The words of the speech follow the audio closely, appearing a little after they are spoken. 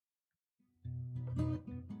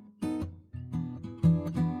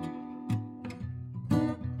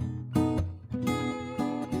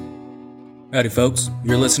Howdy folks,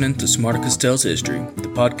 you're listening to Smarticus Tells History, the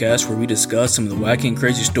podcast where we discuss some of the wacky and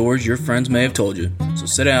crazy stories your friends may have told you. So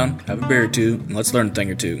sit down, have a beer or two, and let's learn a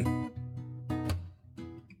thing or two.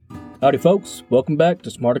 Howdy folks, welcome back to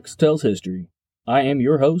Smarticus Tells History. I am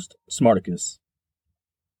your host, Smarticus.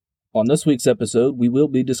 On this week's episode, we will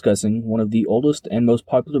be discussing one of the oldest and most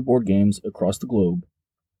popular board games across the globe.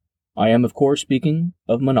 I am, of course, speaking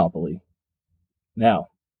of Monopoly. Now,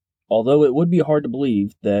 although it would be hard to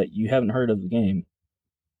believe that you haven't heard of the game,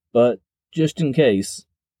 but just in case,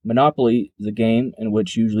 Monopoly is a game in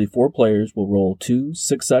which usually 4 players will roll 2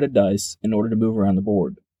 six-sided dice in order to move around the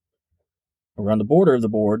board. Around the border of the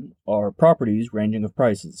board are properties ranging of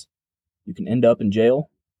prices. You can end up in jail,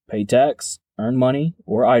 pay tax, earn money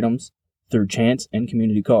or items through chance and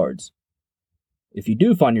community cards. If you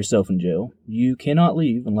do find yourself in jail, you cannot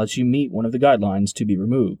leave unless you meet one of the guidelines to be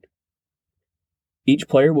removed. Each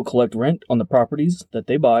player will collect rent on the properties that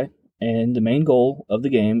they buy, and the main goal of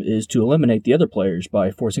the game is to eliminate the other players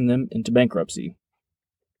by forcing them into bankruptcy.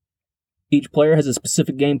 Each player has a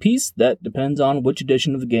specific game piece that depends on which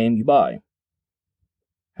edition of the game you buy.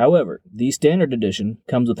 However, the standard edition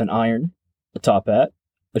comes with an iron, a top hat,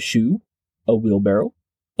 a shoe, a wheelbarrow,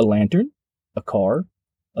 a lantern, a car,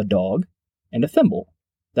 a dog, and a thimble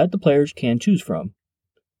that the players can choose from.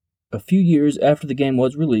 A few years after the game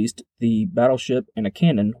was released, the battleship and a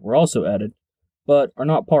cannon were also added, but are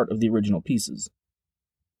not part of the original pieces.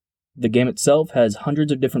 The game itself has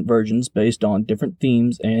hundreds of different versions based on different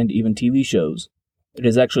themes and even TV shows. It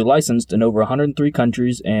is actually licensed in over 103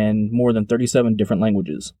 countries and more than 37 different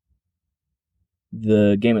languages.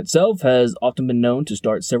 The game itself has often been known to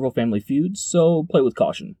start several family feuds, so play with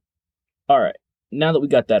caution. Alright, now that we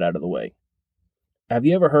got that out of the way. Have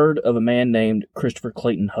you ever heard of a man named Christopher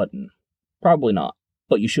Clayton Hutton? Probably not,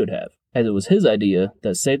 but you should have, as it was his idea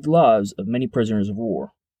that saved the lives of many prisoners of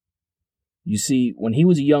war. You see, when he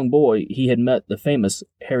was a young boy, he had met the famous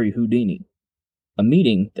Harry Houdini, a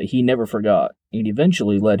meeting that he never forgot, and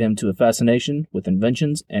eventually led him to a fascination with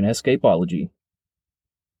inventions and escapology.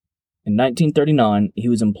 In 1939, he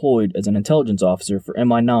was employed as an intelligence officer for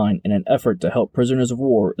MI9 in an effort to help prisoners of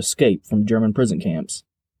war escape from German prison camps.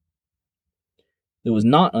 It was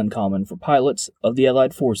not uncommon for pilots of the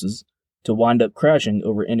Allied forces to wind up crashing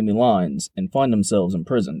over enemy lines and find themselves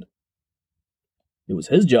imprisoned. It was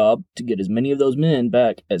his job to get as many of those men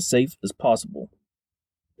back as safe as possible.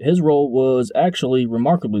 His role was actually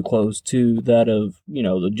remarkably close to that of,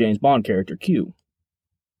 the James Bond character Q.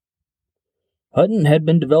 Hutton had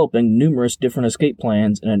been developing numerous different escape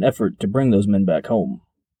plans in an effort to bring those men back home.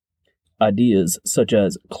 Ideas such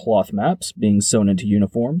as cloth maps being sewn into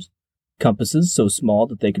uniforms, compasses so small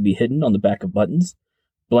that they could be hidden on the back of buttons,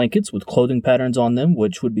 blankets with clothing patterns on them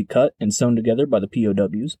which would be cut and sewn together by the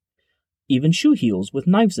P.O.Ws, even shoe heels with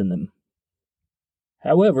knives in them.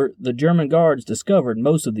 However, the German guards discovered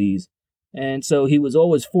most of these, and so he was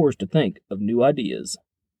always forced to think of new ideas.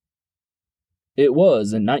 It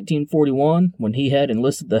was in 1941 when he had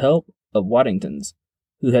enlisted the help of Waddington's,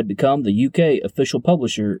 who had become the UK official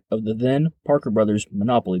publisher of the then Parker Brothers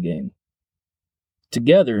Monopoly game.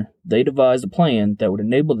 Together, they devised a plan that would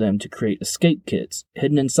enable them to create escape kits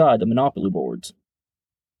hidden inside the Monopoly boards.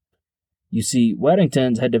 You see,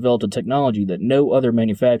 Waddington's had developed a technology that no other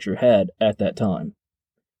manufacturer had at that time: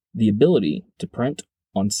 the ability to print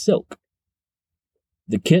on silk.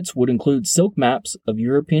 The kits would include silk maps of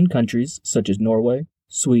European countries such as Norway,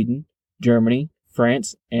 Sweden, Germany,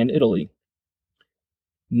 France, and Italy.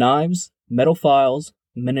 Knives, metal files,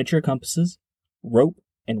 miniature compasses, rope,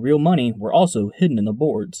 and real money were also hidden in the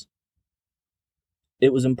boards.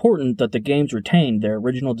 It was important that the games retained their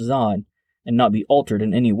original design and not be altered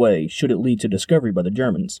in any way should it lead to discovery by the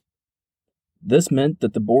Germans. This meant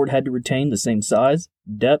that the board had to retain the same size,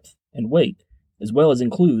 depth, and weight, as well as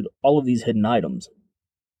include all of these hidden items.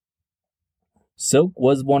 Silk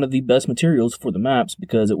was one of the best materials for the maps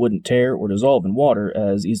because it wouldn't tear or dissolve in water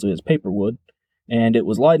as easily as paper would, and it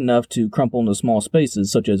was light enough to crumple into small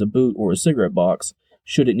spaces such as a boot or a cigarette box,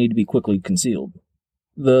 should it need to be quickly concealed.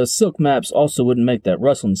 The silk maps also wouldn't make that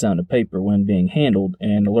rustling sound of paper when being handled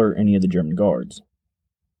and alert any of the German guards.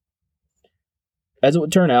 As it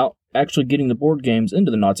would turn out, actually getting the board games into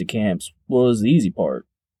the Nazi camps was the easy part.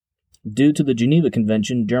 Due to the Geneva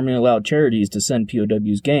Convention, Germany allowed charities to send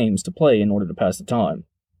POWs games to play in order to pass the time.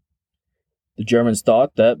 The Germans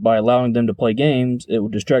thought that by allowing them to play games, it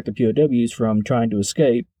would distract the POWs from trying to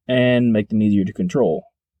escape and make them easier to control.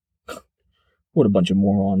 What a bunch of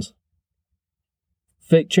morons.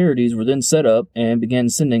 Fake charities were then set up and began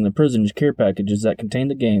sending the prisoners care packages that contained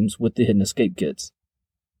the games with the hidden escape kits.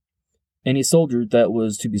 Any soldier that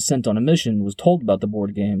was to be sent on a mission was told about the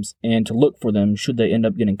board games and to look for them should they end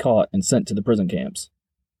up getting caught and sent to the prison camps.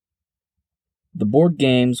 The board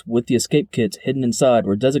games with the escape kits hidden inside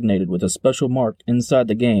were designated with a special mark inside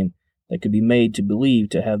the game that could be made to believe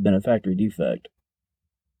to have been a factory defect.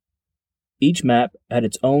 Each map had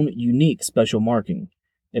its own unique special marking.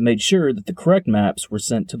 It made sure that the correct maps were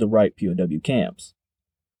sent to the right POW camps.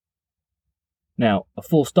 Now, a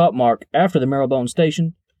full stop mark after the Marylebone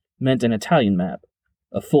Station meant an Italian map.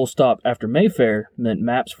 A full stop after Mayfair meant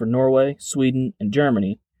maps for Norway, Sweden, and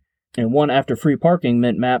Germany, and one after free parking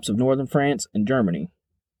meant maps of northern France and Germany.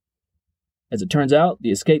 As it turns out,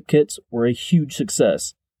 the escape kits were a huge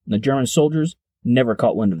success, and the German soldiers never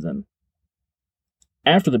caught wind of them.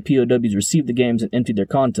 After the POWs received the games and emptied their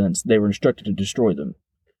contents, they were instructed to destroy them.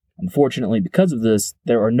 Unfortunately, because of this,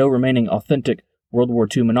 there are no remaining authentic World War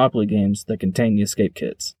II Monopoly games that contain the escape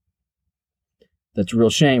kits. That's a real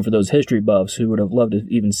shame for those history buffs who would have loved to have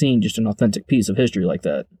even seen just an authentic piece of history like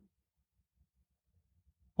that.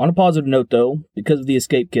 On a positive note, though, because of the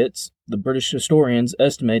escape kits, the British historians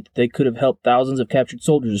estimate that they could have helped thousands of captured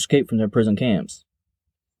soldiers escape from their prison camps.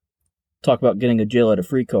 Talk about getting a jail at a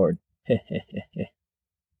free card.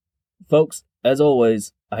 Folks, as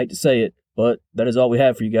always, I hate to say it, but that is all we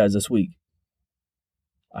have for you guys this week.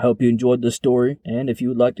 I hope you enjoyed this story, and if you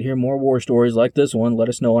would like to hear more war stories like this one, let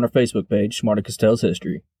us know on our Facebook page, Smarticus Tells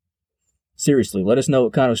History. Seriously, let us know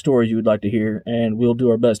what kind of stories you would like to hear, and we'll do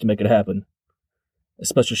our best to make it happen. A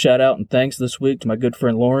special shout out and thanks this week to my good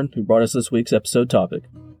friend Lauren, who brought us this week's episode topic.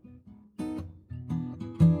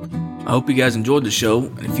 I hope you guys enjoyed the show,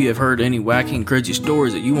 and if you have heard any wacky and crazy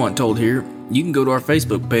stories that you want told here, you can go to our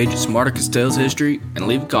Facebook page at Smarticus Tells History and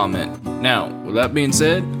leave a comment. Now, with that being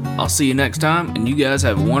said, I'll see you next time, and you guys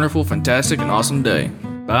have a wonderful, fantastic, and awesome day.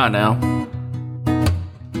 Bye now.